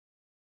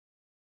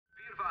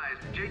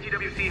advised,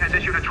 JTWC has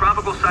issued a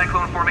tropical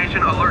cyclone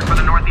formation alert for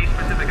the Northeast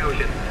Pacific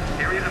Ocean.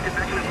 Area of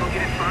convection is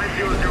located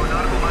 500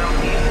 nautical miles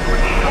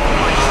east-northeast of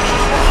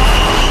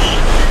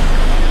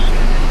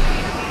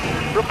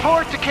the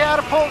Report to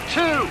Catapult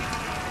 2.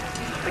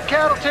 The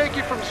cat will take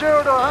you from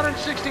 0 to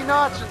 160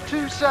 knots in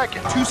 2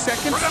 seconds. 2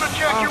 seconds? We're gonna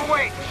check your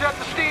weight, set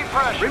the steam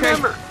pressure.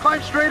 Remember,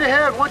 climb straight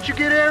ahead once you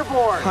get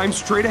airborne. Climb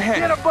straight ahead.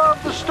 Get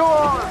above the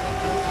storm.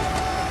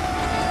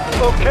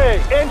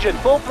 Okay, engine,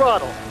 full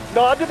throttle.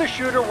 Nod to the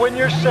shooter when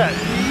you're set.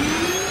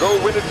 Go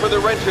win it for the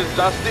wrenches,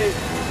 Dusty.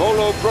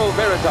 Volo Pro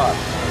Veritas.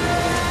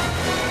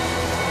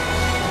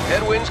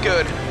 Headwind's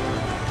good.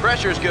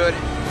 Pressure's good.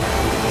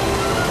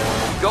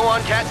 Go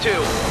on, Cat 2.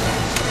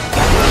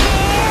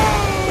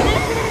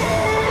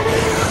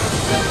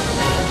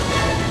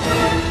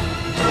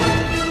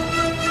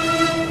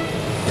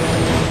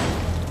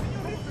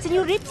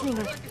 Senor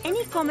Ripslinger,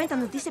 any comment on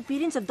the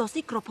disappearance of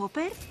Dusty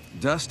Kropopper?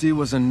 Dusty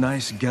was a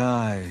nice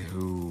guy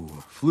who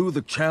flew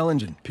the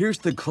challenge and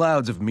pierced the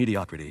clouds of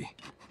mediocrity.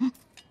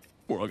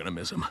 We're all gonna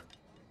miss him.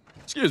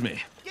 Excuse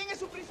me.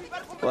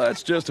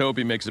 Let's just hope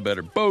he makes a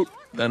better boat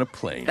than a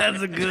plane.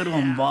 That's a good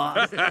one,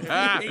 boss. Yeah.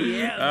 Oh,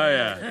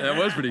 yeah. That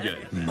was pretty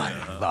good.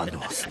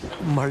 Malvados,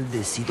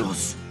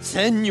 maldecidos.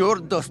 Senor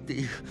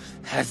Dusty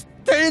has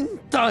 10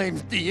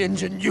 times the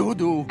engine you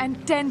do.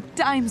 And 10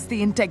 times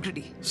the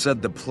integrity.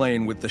 Said the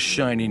plane with the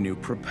shiny new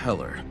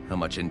propeller. How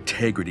much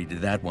integrity did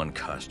that one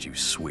cost you,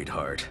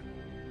 sweetheart?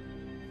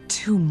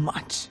 Too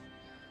much.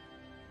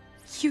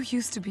 You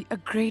used to be a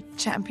great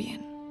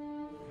champion.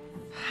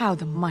 How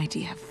the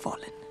mighty have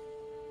fallen.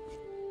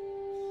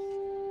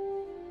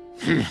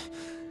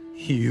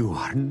 You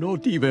are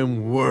not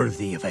even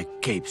worthy of a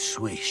Cape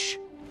Swish.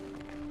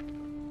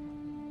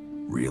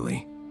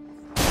 Really?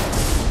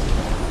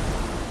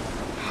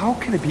 How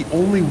can it be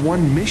only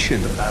one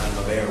mission? The Battle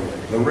of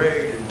Airwick, the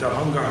raid into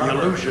Hunger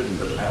Harbor, Illusion,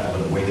 the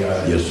Battle of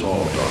Wega, the assault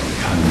on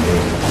Kanmei.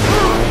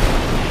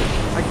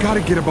 I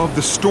gotta get above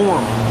the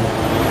storm.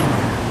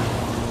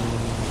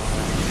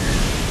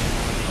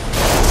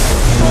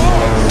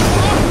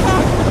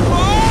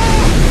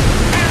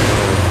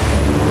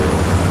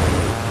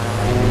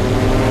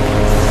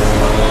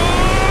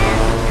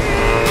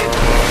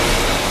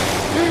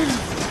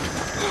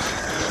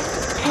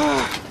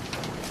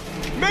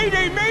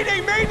 Mayday!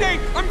 Mayday! Mayday!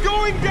 I'm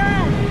going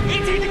down!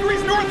 18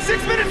 degrees north,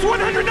 6 minutes,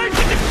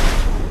 119 degrees!